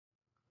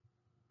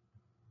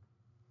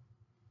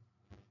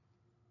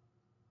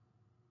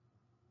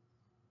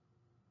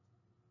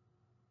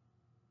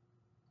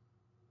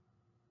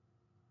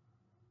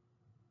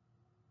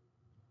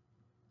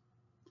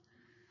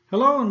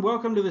Hello and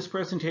welcome to this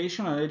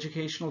presentation on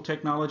educational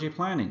technology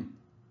planning.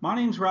 My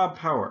name is Rob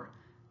Power.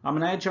 I'm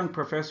an adjunct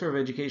professor of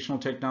educational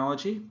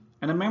technology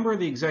and a member of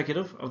the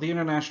executive of the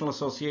International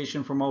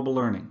Association for Mobile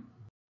Learning.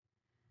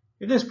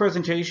 In this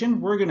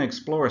presentation, we're going to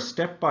explore a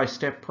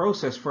step-by-step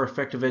process for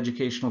effective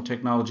educational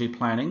technology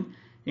planning,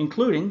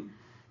 including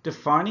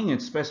defining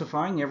and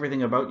specifying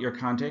everything about your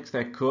context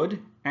that could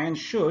and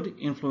should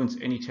influence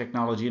any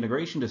technology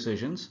integration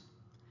decisions,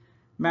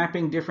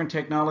 mapping different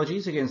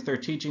technologies against their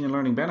teaching and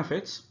learning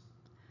benefits,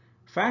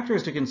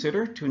 factors to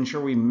consider to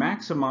ensure we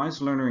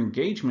maximize learner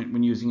engagement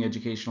when using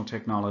educational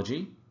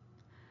technology,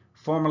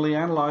 formally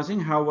analyzing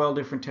how well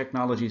different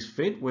technologies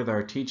fit with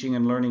our teaching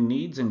and learning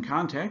needs and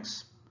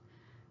contexts,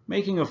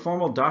 making a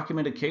formal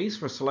documented case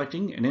for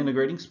selecting and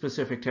integrating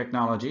specific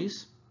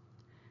technologies,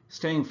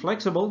 staying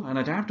flexible and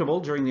adaptable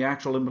during the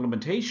actual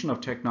implementation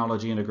of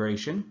technology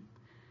integration,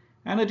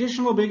 and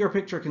additional bigger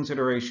picture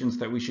considerations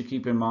that we should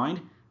keep in mind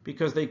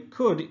because they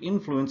could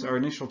influence our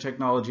initial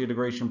technology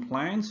integration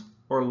plans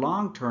or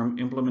long-term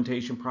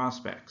implementation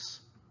prospects.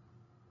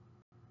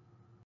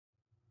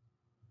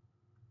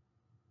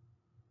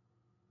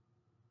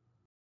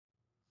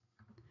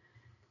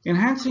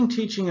 Enhancing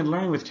teaching and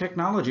learning with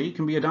technology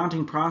can be a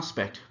daunting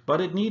prospect,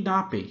 but it need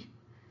not be.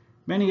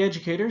 Many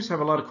educators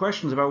have a lot of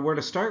questions about where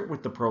to start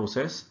with the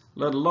process,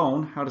 let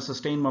alone how to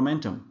sustain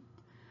momentum.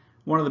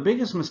 One of the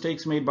biggest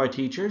mistakes made by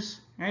teachers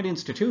and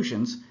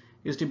institutions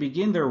is to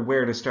begin their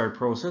where to start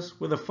process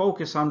with a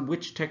focus on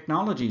which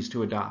technologies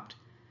to adopt.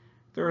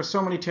 There are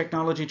so many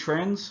technology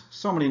trends,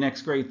 so many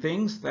next great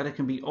things that it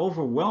can be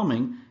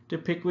overwhelming to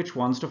pick which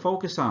ones to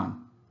focus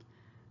on.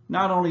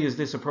 Not only is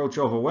this approach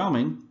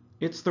overwhelming,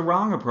 it's the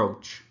wrong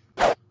approach.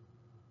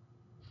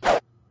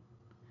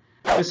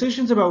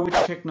 Decisions about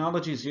which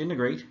technologies to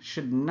integrate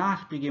should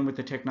not begin with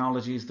the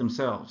technologies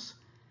themselves.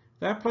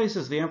 That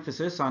places the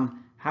emphasis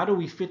on how do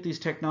we fit these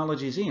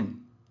technologies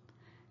in.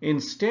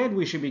 Instead,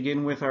 we should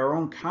begin with our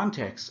own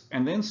context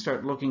and then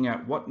start looking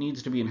at what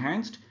needs to be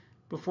enhanced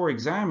before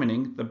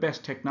examining the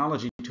best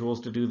technology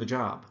tools to do the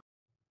job.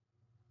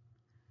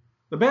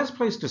 The best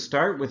place to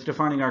start with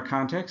defining our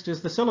context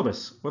is the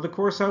syllabus, or the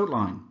course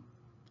outline.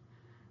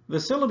 The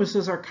syllabus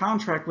is our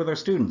contract with our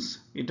students.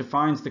 It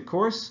defines the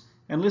course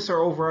and lists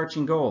our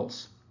overarching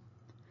goals.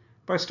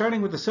 By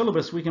starting with the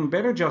syllabus, we can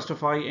better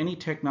justify any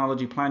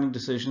technology planning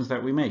decisions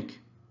that we make.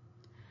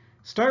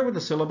 Start with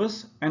the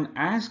syllabus and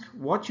ask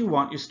what you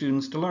want your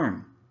students to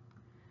learn.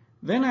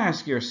 Then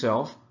ask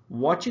yourself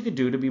what you could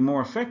do to be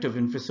more effective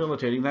in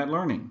facilitating that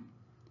learning.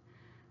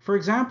 For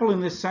example, in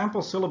this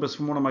sample syllabus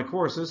from one of my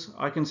courses,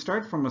 I can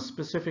start from a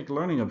specific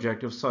learning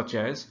objective such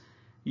as,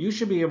 you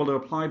should be able to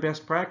apply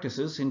best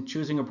practices in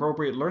choosing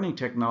appropriate learning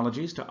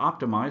technologies to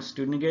optimize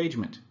student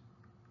engagement.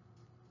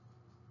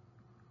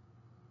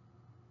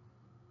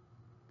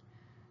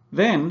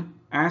 Then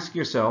ask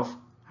yourself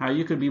how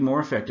you could be more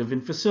effective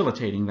in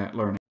facilitating that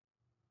learning.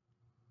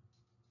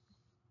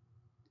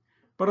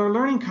 But our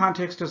learning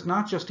context does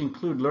not just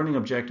include learning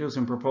objectives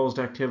and proposed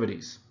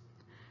activities.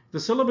 The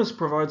syllabus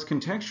provides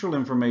contextual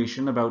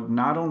information about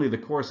not only the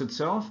course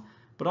itself,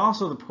 but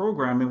also the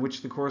program in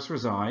which the course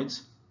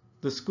resides,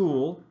 the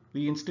school,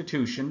 the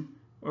institution,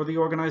 or the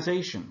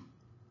organization.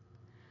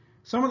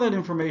 Some of that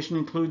information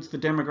includes the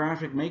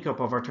demographic makeup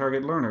of our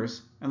target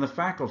learners and the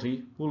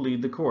faculty who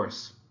lead the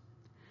course.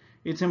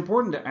 It's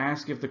important to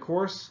ask if the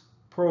course,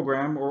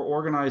 program, or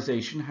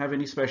organization have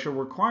any special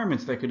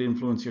requirements that could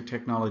influence your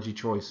technology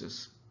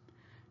choices.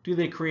 Do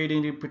they create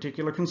any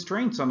particular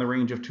constraints on the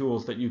range of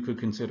tools that you could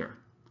consider?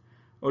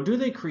 Or do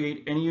they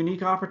create any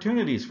unique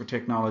opportunities for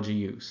technology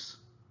use?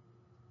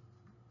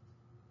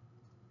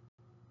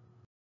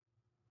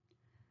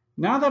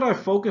 Now that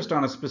I've focused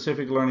on a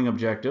specific learning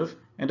objective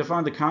and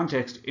defined the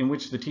context in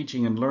which the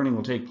teaching and learning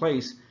will take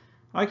place,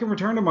 I can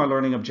return to my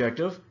learning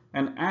objective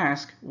and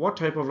ask what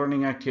type of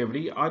learning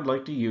activity I'd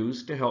like to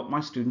use to help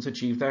my students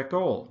achieve that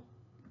goal.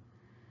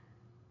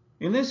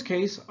 In this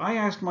case, I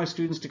asked my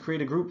students to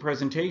create a group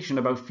presentation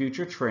about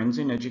future trends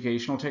in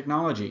educational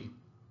technology.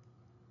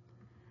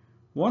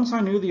 Once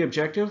I knew the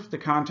objective, the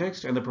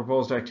context, and the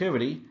proposed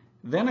activity,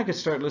 then I could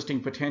start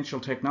listing potential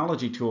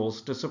technology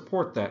tools to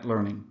support that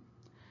learning.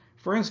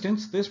 For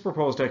instance, this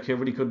proposed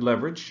activity could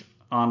leverage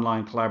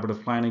online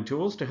collaborative planning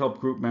tools to help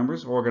group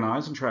members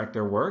organize and track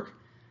their work,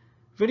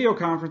 video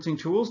conferencing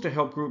tools to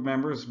help group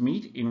members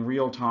meet in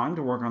real time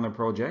to work on their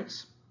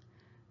projects,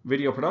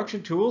 video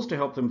production tools to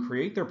help them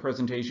create their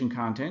presentation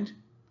content,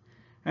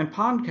 and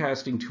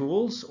podcasting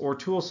tools or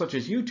tools such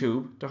as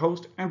YouTube to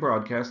host and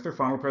broadcast their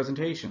final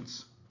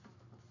presentations.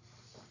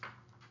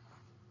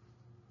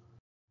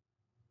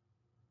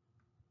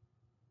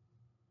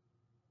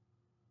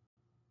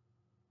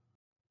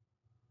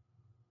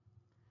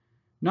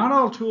 Not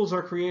all tools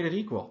are created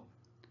equal.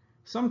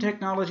 Some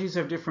technologies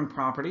have different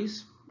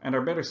properties and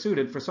are better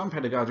suited for some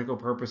pedagogical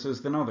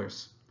purposes than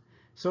others.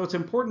 So it's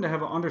important to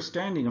have an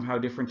understanding of how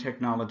different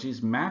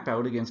technologies map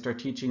out against our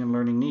teaching and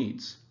learning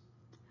needs.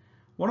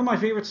 One of my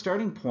favorite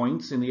starting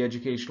points in the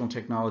educational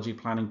technology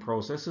planning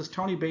process is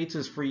Tony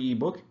Bates's free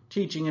ebook,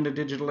 Teaching in a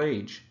Digital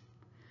Age.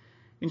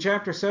 In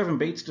Chapter 7,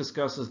 Bates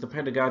discusses the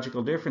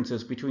pedagogical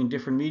differences between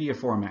different media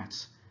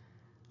formats.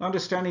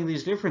 Understanding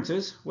these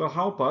differences will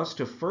help us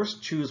to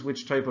first choose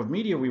which type of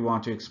media we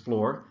want to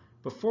explore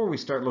before we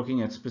start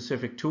looking at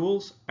specific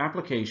tools,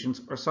 applications,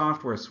 or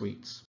software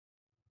suites.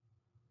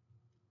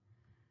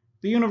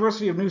 The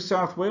University of New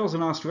South Wales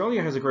in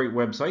Australia has a great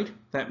website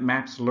that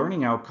maps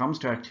learning outcomes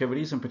to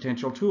activities and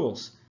potential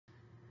tools.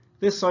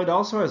 This site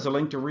also has a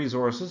link to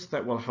resources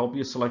that will help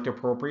you select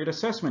appropriate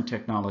assessment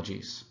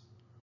technologies.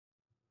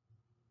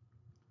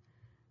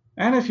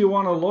 And if you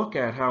want to look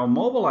at how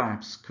mobile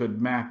apps could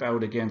map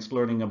out against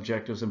learning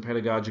objectives and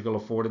pedagogical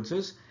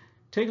affordances,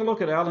 take a look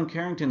at Alan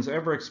Carrington's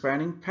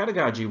ever-expanding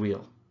pedagogy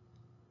wheel.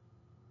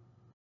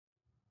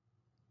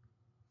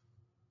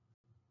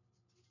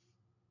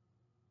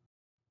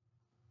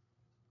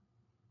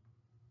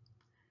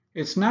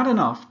 It's not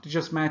enough to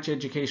just match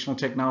educational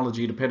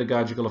technology to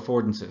pedagogical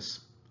affordances.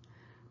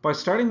 By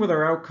starting with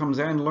our outcomes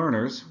and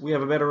learners, we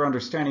have a better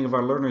understanding of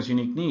our learners'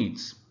 unique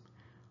needs.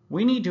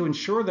 We need to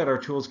ensure that our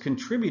tools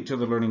contribute to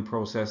the learning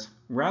process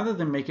rather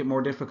than make it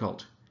more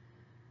difficult.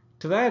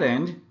 To that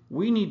end,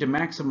 we need to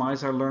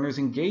maximize our learners'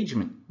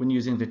 engagement when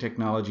using the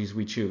technologies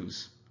we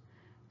choose.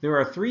 There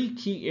are 3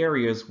 key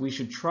areas we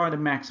should try to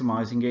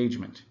maximize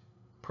engagement: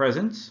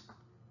 presence,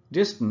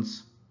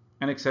 distance,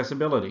 and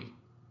accessibility.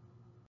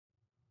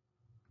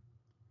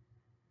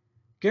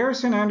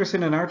 Garrison,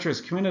 Anderson, and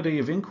Archer's Community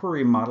of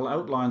Inquiry model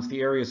outlines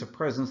the areas of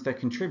presence that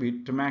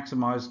contribute to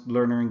maximize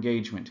learner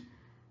engagement.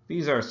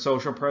 These are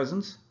social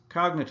presence,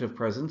 cognitive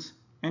presence,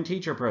 and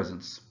teacher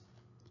presence.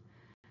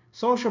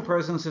 Social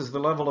presence is the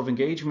level of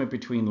engagement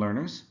between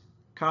learners.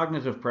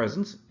 Cognitive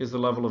presence is the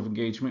level of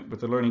engagement with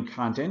the learning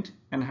content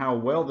and how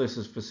well this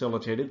is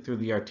facilitated through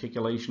the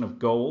articulation of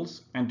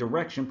goals and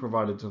direction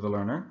provided to the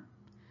learner.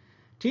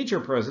 Teacher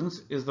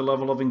presence is the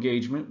level of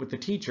engagement with the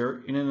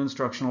teacher in an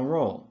instructional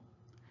role.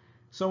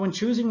 So when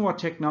choosing what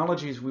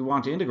technologies we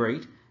want to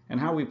integrate and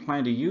how we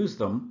plan to use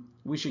them,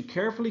 we should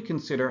carefully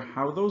consider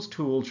how those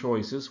tool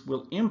choices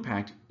will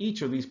impact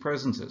each of these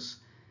presences.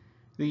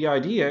 The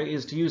idea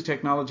is to use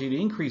technology to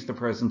increase the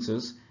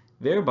presences,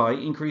 thereby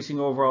increasing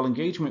overall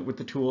engagement with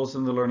the tools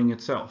and the learning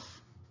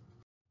itself.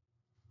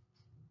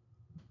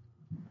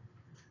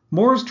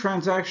 Moore's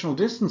transactional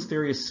distance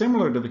theory is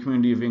similar to the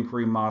community of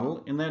inquiry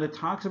model in that it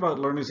talks about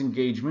learners'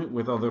 engagement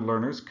with other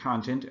learners,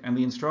 content, and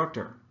the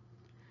instructor.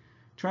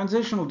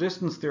 Transitional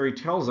distance theory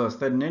tells us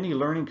that in any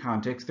learning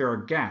context there are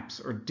gaps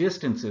or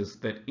distances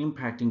that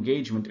impact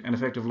engagement and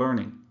effective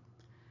learning.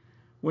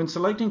 When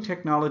selecting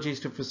technologies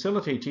to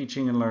facilitate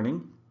teaching and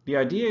learning, the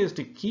idea is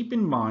to keep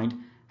in mind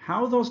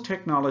how those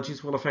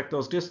technologies will affect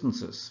those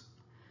distances.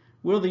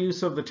 Will the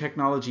use of the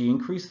technology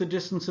increase the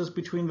distances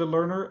between the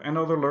learner and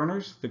other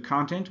learners, the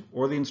content,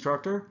 or the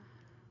instructor?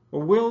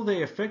 Or will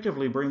they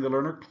effectively bring the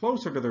learner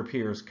closer to their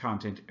peers,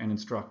 content, and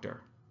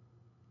instructor?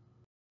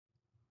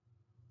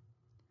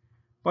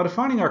 By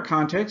defining our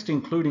context,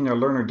 including our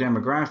learner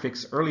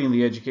demographics, early in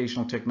the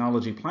educational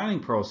technology planning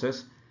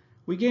process,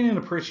 we gain an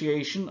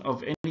appreciation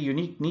of any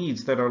unique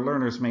needs that our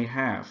learners may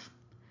have.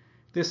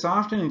 This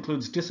often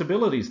includes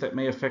disabilities that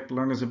may affect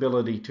learners'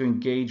 ability to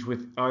engage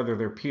with either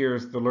their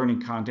peers, the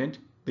learning content,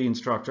 the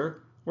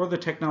instructor, or the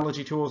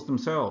technology tools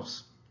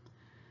themselves.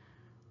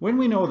 When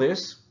we know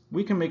this,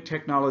 we can make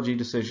technology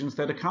decisions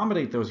that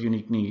accommodate those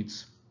unique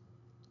needs.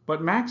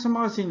 But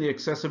maximizing the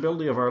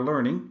accessibility of our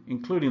learning,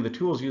 including the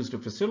tools used to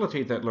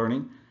facilitate that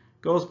learning,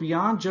 goes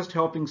beyond just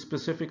helping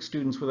specific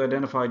students with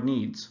identified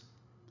needs.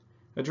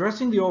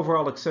 Addressing the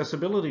overall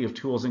accessibility of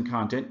tools and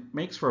content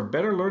makes for a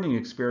better learning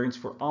experience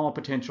for all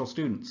potential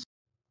students.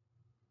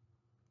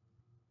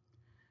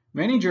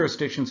 Many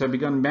jurisdictions have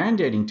begun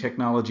mandating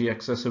technology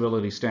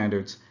accessibility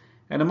standards,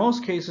 and in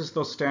most cases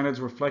those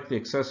standards reflect the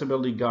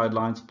accessibility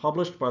guidelines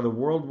published by the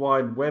World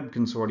Wide Web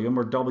Consortium,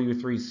 or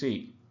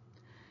W3C.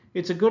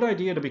 It's a good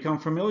idea to become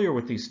familiar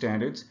with these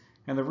standards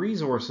and the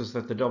resources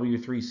that the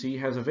W3C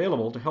has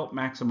available to help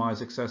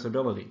maximize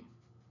accessibility.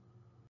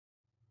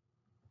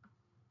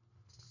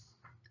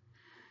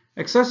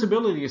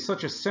 Accessibility is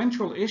such a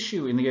central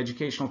issue in the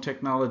educational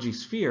technology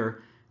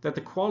sphere that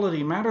the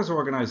Quality Matters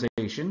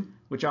organization,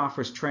 which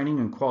offers training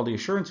and quality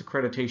assurance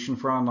accreditation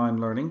for online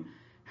learning,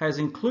 has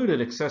included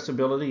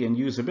accessibility and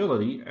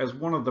usability as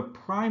one of the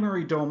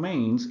primary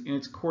domains in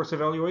its course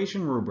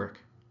evaluation rubric.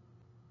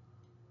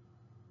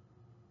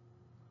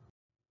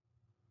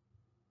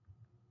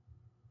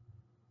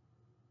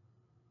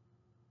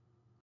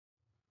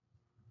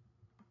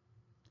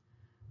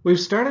 We've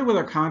started with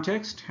our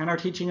context and our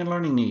teaching and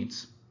learning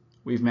needs.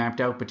 We've mapped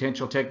out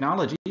potential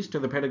technologies to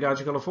the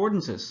pedagogical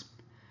affordances.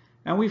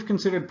 And we've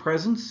considered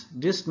presence,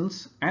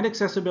 distance, and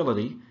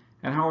accessibility,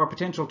 and how our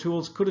potential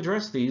tools could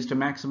address these to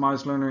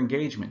maximize learner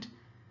engagement.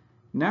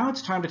 Now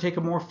it's time to take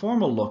a more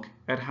formal look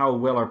at how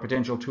well our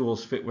potential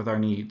tools fit with our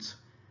needs.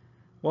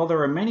 While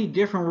there are many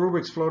different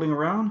rubrics floating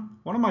around,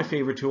 one of my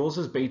favorite tools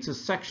is Bates's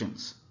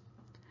Sections.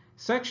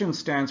 Sections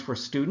stands for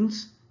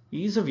Students,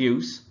 Ease of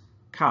Use,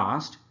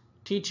 Cost,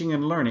 Teaching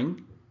and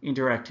Learning,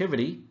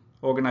 Interactivity,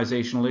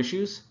 Organizational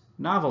Issues,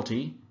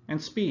 Novelty, and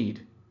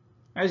Speed.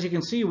 As you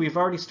can see, we've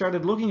already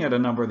started looking at a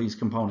number of these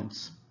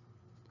components.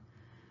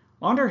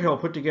 Underhill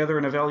put together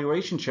an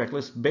evaluation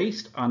checklist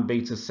based on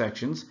Bates's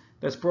sections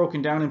that's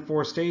broken down in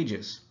 4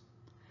 stages.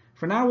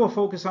 For now, we'll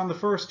focus on the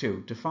first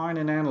 2, define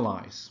and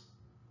analyze.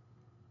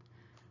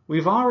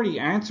 We've already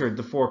answered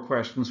the 4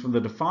 questions from the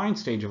define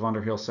stage of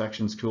Underhill's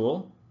sections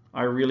tool.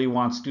 I really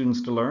want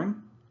students to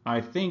learn.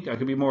 I think I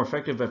could be more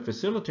effective at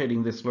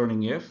facilitating this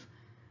learning if.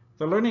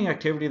 The learning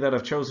activity that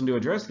I've chosen to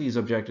address these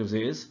objectives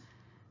is,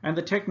 and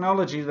the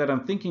technology that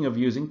I'm thinking of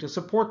using to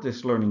support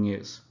this learning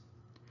is.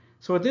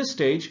 So at this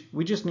stage,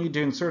 we just need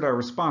to insert our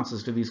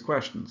responses to these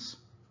questions.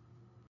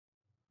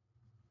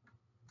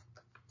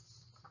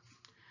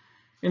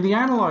 In the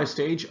Analyze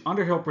stage,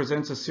 Underhill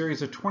presents a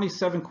series of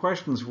 27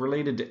 questions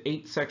related to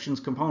 8 sections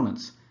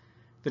components.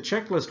 The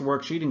checklist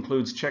worksheet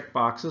includes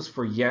checkboxes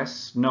for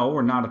yes, no,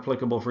 or not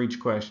applicable for each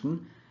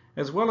question,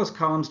 as well as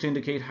columns to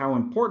indicate how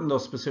important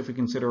those specific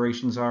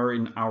considerations are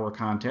in our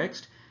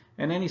context,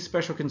 and any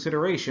special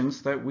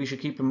considerations that we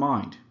should keep in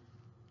mind.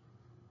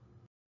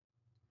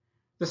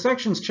 The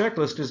sections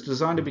checklist is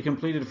designed to be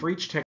completed for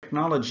each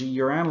technology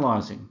you're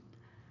analyzing.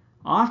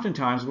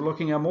 Oftentimes, we're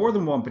looking at more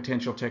than one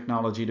potential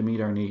technology to meet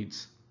our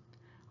needs.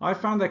 I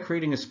found that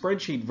creating a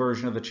spreadsheet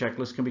version of the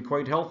checklist can be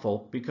quite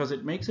helpful because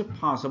it makes it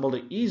possible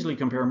to easily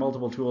compare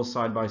multiple tools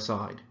side by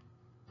side.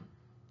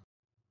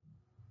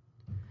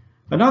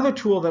 Another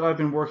tool that I've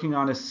been working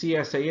on is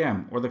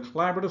CSAM, or the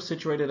Collaborative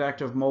Situated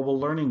Active Mobile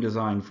Learning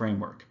Design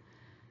Framework.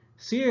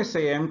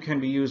 CSAM can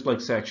be used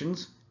like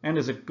sections and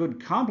is a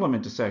good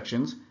complement to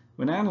sections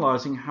when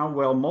analyzing how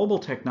well mobile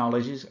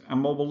technologies and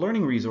mobile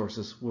learning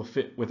resources will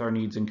fit with our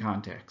needs and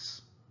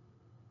contexts.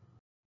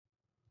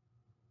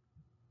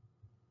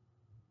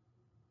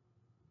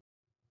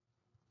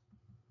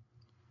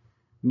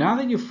 Now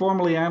that you've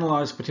formally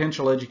analyzed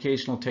potential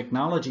educational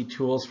technology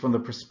tools from the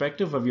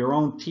perspective of your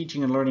own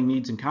teaching and learning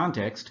needs and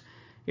context,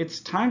 it's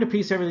time to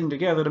piece everything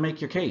together to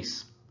make your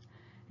case.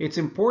 It's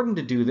important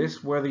to do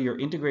this whether you're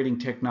integrating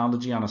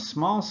technology on a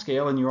small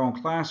scale in your own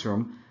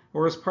classroom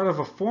or as part of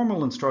a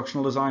formal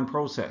instructional design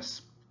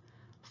process.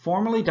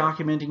 Formally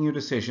documenting your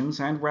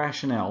decisions and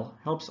rationale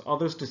helps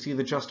others to see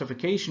the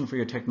justification for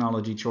your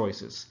technology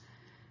choices.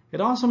 It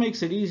also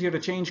makes it easier to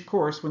change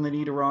course when the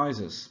need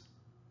arises.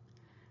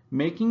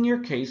 Making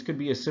your case could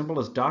be as simple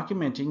as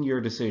documenting your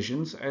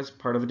decisions as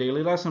part of a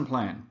daily lesson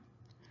plan.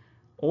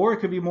 Or it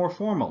could be more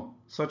formal,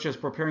 such as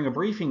preparing a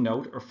briefing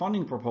note or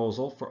funding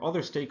proposal for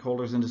other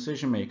stakeholders and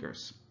decision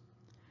makers.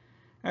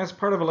 As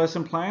part of a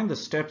lesson plan, the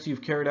steps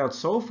you've carried out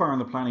so far in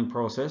the planning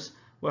process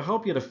will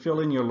help you to fill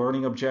in your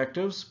learning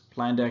objectives,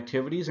 planned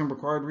activities, and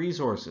required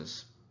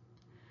resources.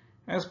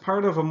 As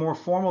part of a more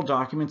formal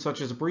document such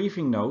as a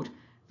briefing note,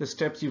 the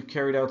steps you've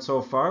carried out so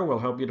far will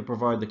help you to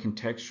provide the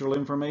contextual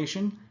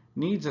information,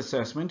 needs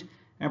assessment,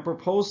 and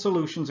propose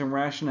solutions and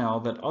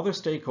rationale that other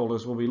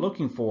stakeholders will be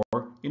looking for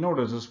in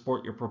order to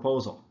support your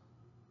proposal.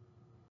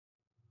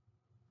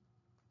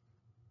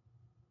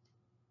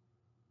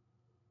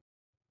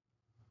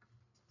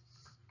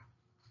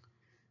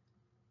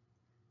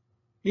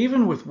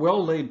 Even with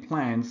well-laid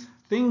plans,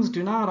 things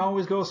do not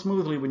always go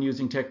smoothly when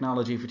using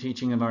technology for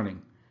teaching and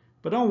learning.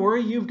 But don't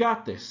worry, you've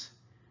got this.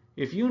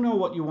 If you know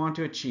what you want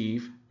to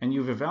achieve and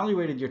you've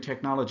evaluated your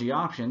technology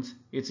options,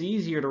 it's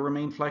easier to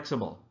remain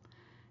flexible.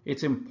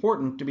 It's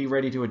important to be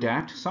ready to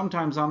adapt,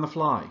 sometimes on the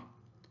fly.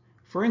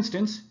 For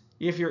instance,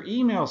 if your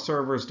email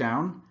server is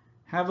down,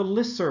 have a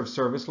listserv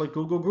service like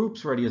Google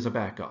Groups ready as a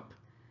backup.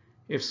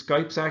 If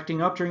Skype's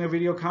acting up during a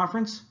video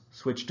conference,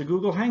 switch to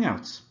Google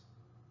Hangouts.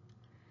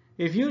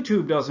 If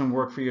YouTube doesn't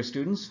work for your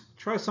students,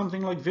 try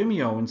something like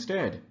Vimeo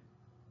instead.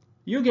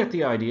 You get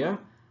the idea.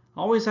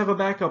 Always have a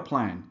backup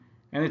plan,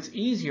 and it's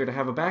easier to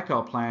have a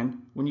backup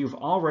plan when you've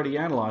already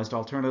analyzed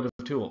alternative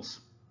tools.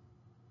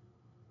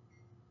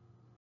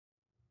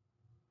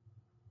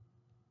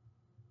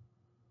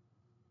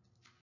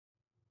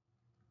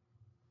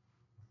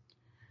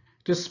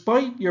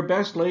 Despite your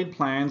best laid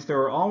plans,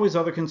 there are always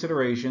other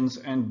considerations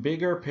and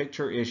bigger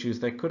picture issues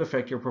that could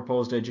affect your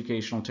proposed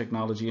educational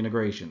technology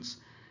integrations,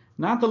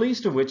 not the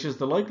least of which is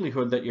the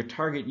likelihood that your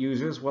target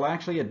users will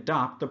actually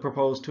adopt the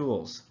proposed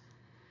tools.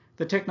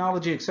 The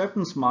technology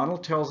acceptance model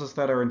tells us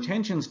that our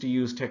intentions to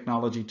use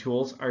technology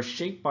tools are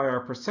shaped by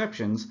our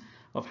perceptions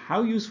of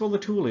how useful the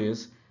tool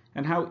is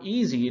and how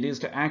easy it is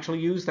to actually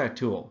use that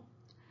tool.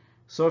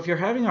 So if you're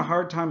having a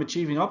hard time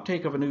achieving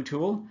uptake of a new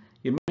tool,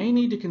 you may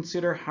need to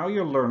consider how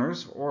your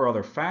learners or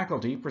other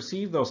faculty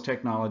perceive those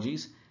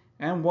technologies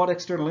and what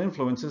external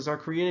influences are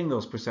creating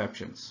those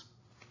perceptions.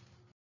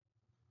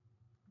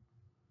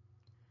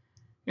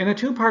 In a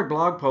 2-part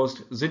blog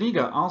post,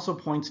 Zuniga also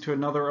points to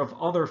another of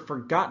other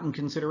forgotten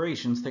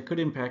considerations that could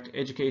impact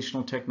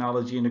educational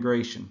technology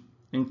integration,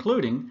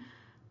 including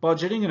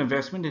budgeting and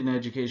investment in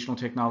educational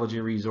technology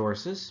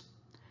resources,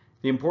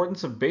 the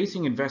importance of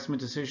basing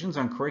investment decisions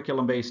on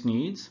curriculum-based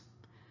needs,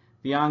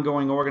 the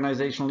ongoing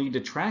organizational need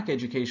to track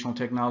educational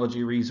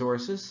technology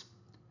resources,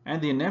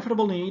 and the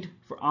inevitable need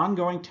for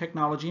ongoing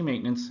technology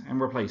maintenance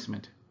and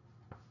replacement.